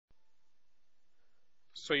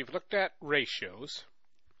So you've looked at ratios,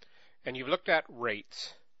 and you've looked at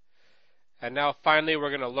rates, and now finally we're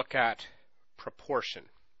going to look at proportion.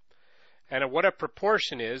 And what a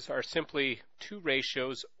proportion is are simply two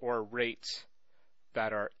ratios or rates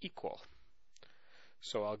that are equal.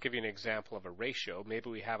 So I'll give you an example of a ratio.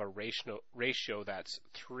 Maybe we have a ratio that's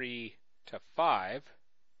 3 to 5.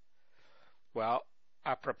 Well,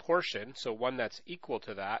 a proportion, so one that's equal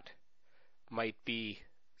to that, might be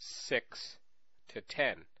 6 to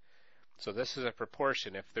 10. So this is a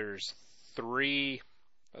proportion. If there's 3,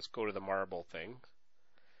 let's go to the marble thing.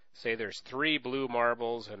 Say there's 3 blue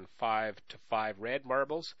marbles and 5 to 5 red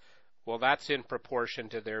marbles. Well, that's in proportion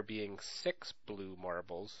to there being 6 blue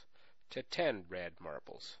marbles to 10 red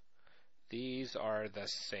marbles. These are the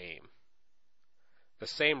same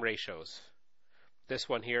ratios. This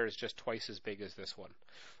one here is just twice as big as this one.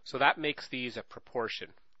 So that makes these a proportion.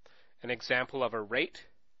 An example of a rate,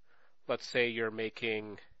 let's say you're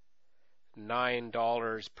making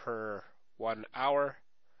 $9 per 1 hour.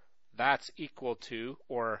 That's equal to,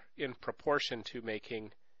 or in proportion to,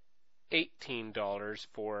 making $18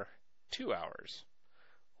 for 2 hours.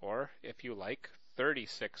 Or, if you like,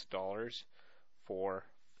 $36 for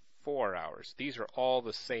 4 hours. These are all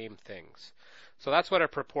the same things. So that's what a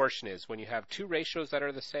proportion is, when you have two ratios that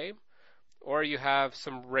are the same, or you have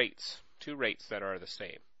some rates, two rates that are the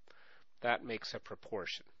same. That makes a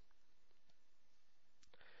proportion.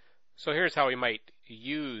 So here's how we might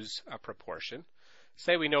use a proportion.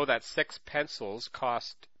 Say we know that 6 pencils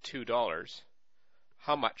cost $2.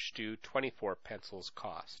 How much do 24 pencils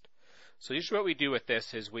cost? So usually what we do with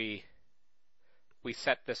this is we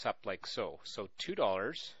set this up like so. So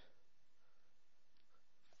 $2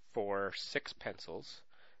 for 6 pencils,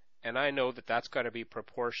 and I know that that's got to be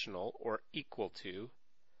proportional or equal to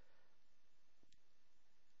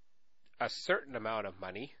a certain amount of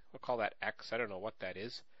money. We'll call that X, I don't know what that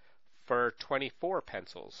is, for 24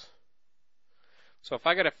 pencils. So if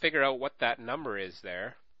I got to figure out what that number is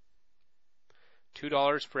there,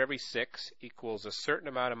 $2 for every 6 equals a certain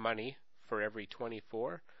amount of money for every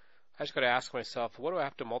 24. I just got to ask myself, what do I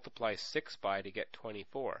have to multiply 6 by to get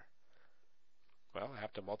 24? Well, I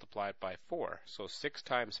have to multiply it by 4. So 6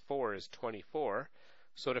 times 4 is 24.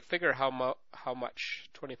 So to figure how much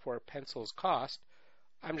 24 pencils cost,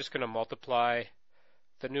 I'm just going to multiply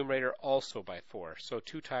the numerator also by 4. So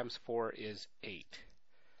 2 times 4 is 8.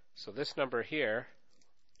 So this number here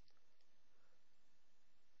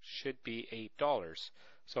should be $8.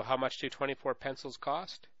 So how much do 24 pencils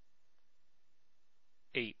cost?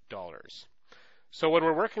 $8. So when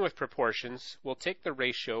we're working with proportions, we'll take the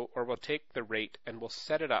ratio or we'll take the rate and we'll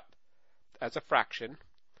set it up as a fraction,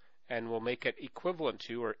 and we'll make it equivalent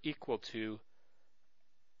to or equal to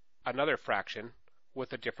another fraction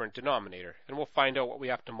with a different denominator. And we'll find out what we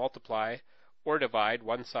have to multiply or divide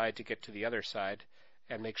one side to get to the other side,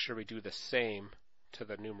 and make sure we do the same to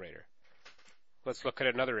the numerator. Let's look at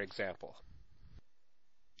another example.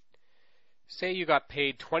 Say you got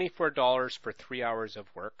paid $24 for 3 hours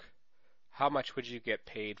of work. How much would you get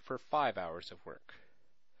paid for 5 hours of work?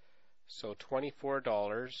 So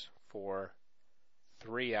 $24 for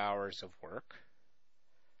 3 hours of work.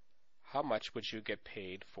 How much would you get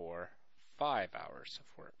paid for 5 hours of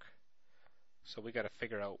work? So we got to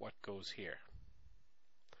figure out what goes here.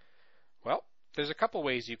 Well, there's a couple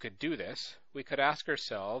ways you could do this. We could ask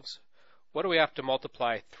ourselves, what do we have to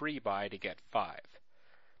multiply 3 by to get 5?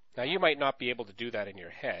 Now you might not be able to do that in your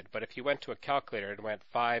head, but if you went to a calculator and went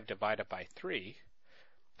 5 divided by 3,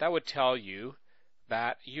 that would tell you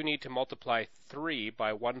that you need to multiply 3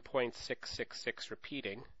 by 1.666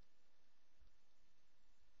 repeating.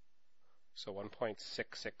 So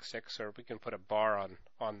 1.666, or we can put a bar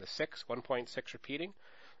on the 6, 1.6 repeating.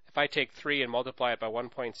 If I take 3 and multiply it by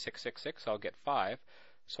 1.666, I'll get 5.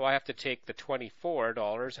 So I have to take the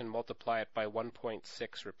 $24 and multiply it by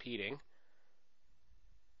 1.6 repeating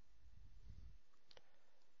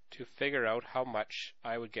to figure out how much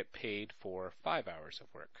I would get paid for 5 hours of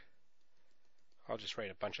work. I'll just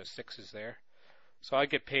write a bunch of 6's there. So I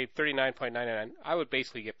get paid $39.99. I would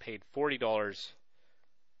basically get paid $40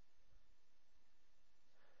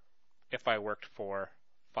 if I worked for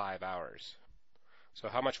 5 hours. So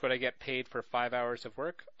how much would I get paid for 5 hours of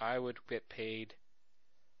work? I would get paid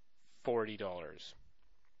 $40.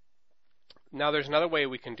 Now there's another way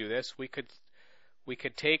we can do this. We could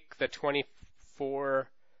take the $24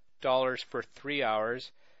 for 3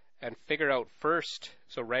 hours and figure out first,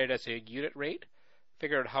 so write it as a unit rate,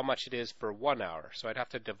 figure out how much it is for 1 hour. So I'd have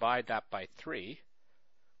to divide that by 3.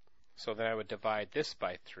 So then I would divide this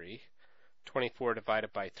by 3. 24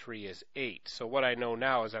 divided by 3 is 8. So what I know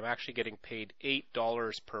now is I'm actually getting paid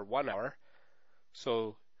 $8 per 1 hour.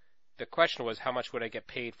 So the question was, how much would I get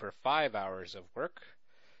paid for 5 hours of work?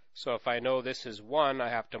 So if I know this is 1, I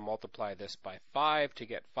have to multiply this by 5 to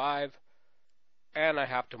get 5. And I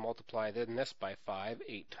have to multiply then this by 5.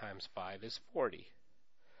 8 times 5 is 40.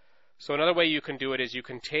 So another way you can do it is you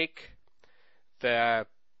can take the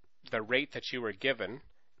rate that you were given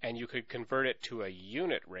and you could convert it to a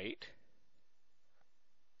unit rate.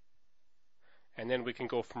 And then we can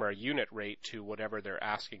go from our unit rate to whatever they're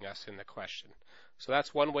asking us in the question. So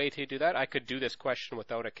that's one way to do that. I could do this question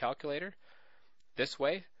without a calculator this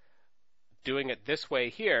way. Doing it this way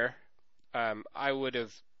here, I would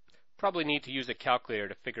have probably need to use a calculator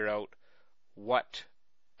to figure out what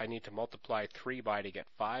I need to multiply 3 by to get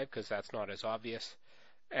 5, because that's not as obvious.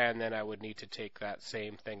 And then I would need to take that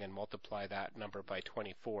same thing and multiply that number by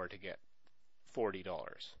 24 to get $40.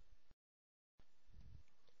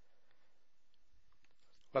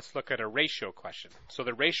 Let's look at a ratio question. So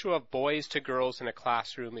the ratio of boys to girls in a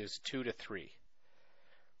classroom is 2 to 3.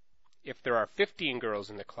 If there are 15 girls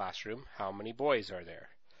in the classroom, how many boys are there?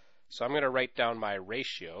 So I'm going to write down my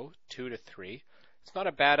ratio, 2 to 3. It's not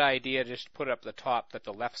a bad idea to just put up the top that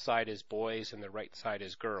the left side is boys and the right side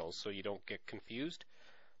is girls so you don't get confused.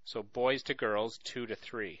 So boys to girls, 2 to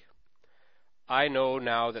 3. I know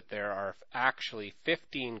now that there are actually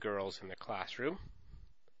 15 girls in the classroom.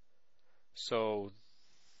 So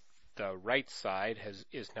the right side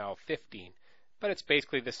is now 15. But it's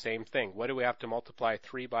basically the same thing. What do we have to multiply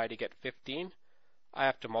 3 by to get 15? I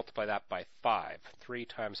have to multiply that by 5. 3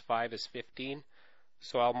 times 5 is 15.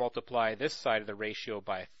 So I'll multiply this side of the ratio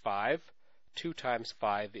by 5. 2 times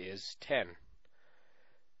 5 is 10.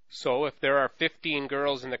 So if there are 15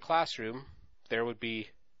 girls in the classroom, there would be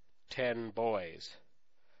 10 boys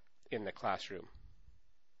in the classroom.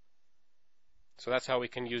 So that's how we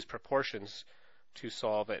can use proportions to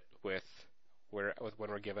solve it with when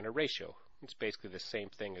we're given a ratio. It's basically the same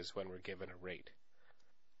thing as when we're given a rate.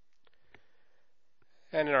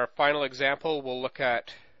 And in our final example, we'll look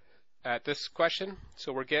at this question.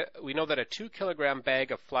 So we know that a 2 kilogram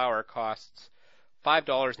bag of flour costs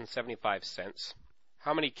 $5.75.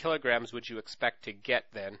 How many kilograms would you expect to get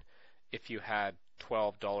then if you had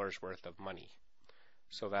 $12 worth of money?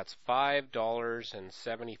 So that's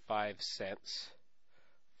 $5.75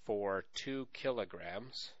 for 2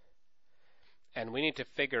 kilograms. And we need to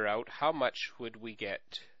figure out how much would we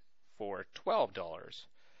get for $12.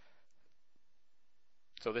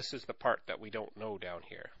 So this is the part that we don't know down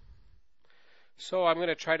here. So I'm going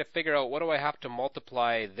to try to figure out what do I have to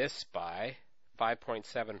multiply this by,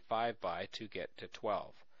 5.75 by, to get to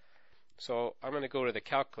 12. So I'm going to go to the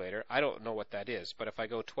calculator. I don't know what that is, but if I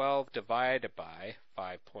go 12 divided by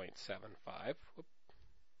 5.75,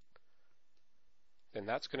 then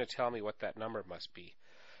that's going to tell me what that number must be.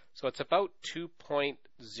 So it's about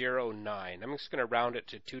 2.09. I'm just going to round it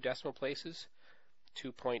to 2 decimal places,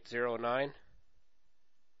 2.09.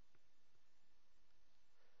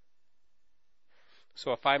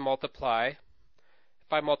 So if I multiply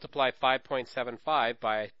 5.75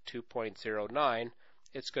 by 2.09,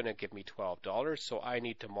 it's going to give me $12. So I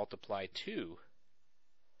need to multiply 2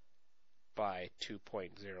 by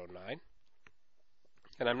 2.09.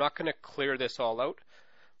 And I'm not going to clear this all out.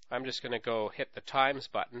 I'm just going to go hit the times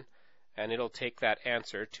button, and it'll take that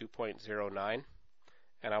answer, 2.09,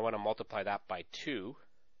 and I want to multiply that by 2.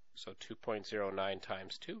 So 2.09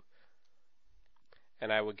 times 2.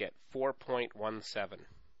 And I would get 4.17.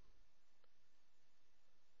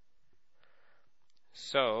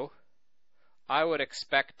 So I would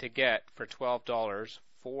expect to get for $12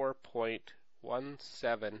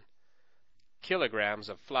 4.17 kilograms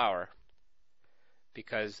of flour,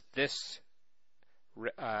 because this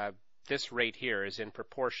rate here is in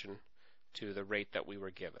proportion to the rate that we were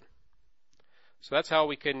given. So that's how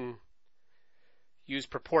we can use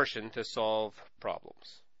proportion to solve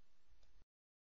problems.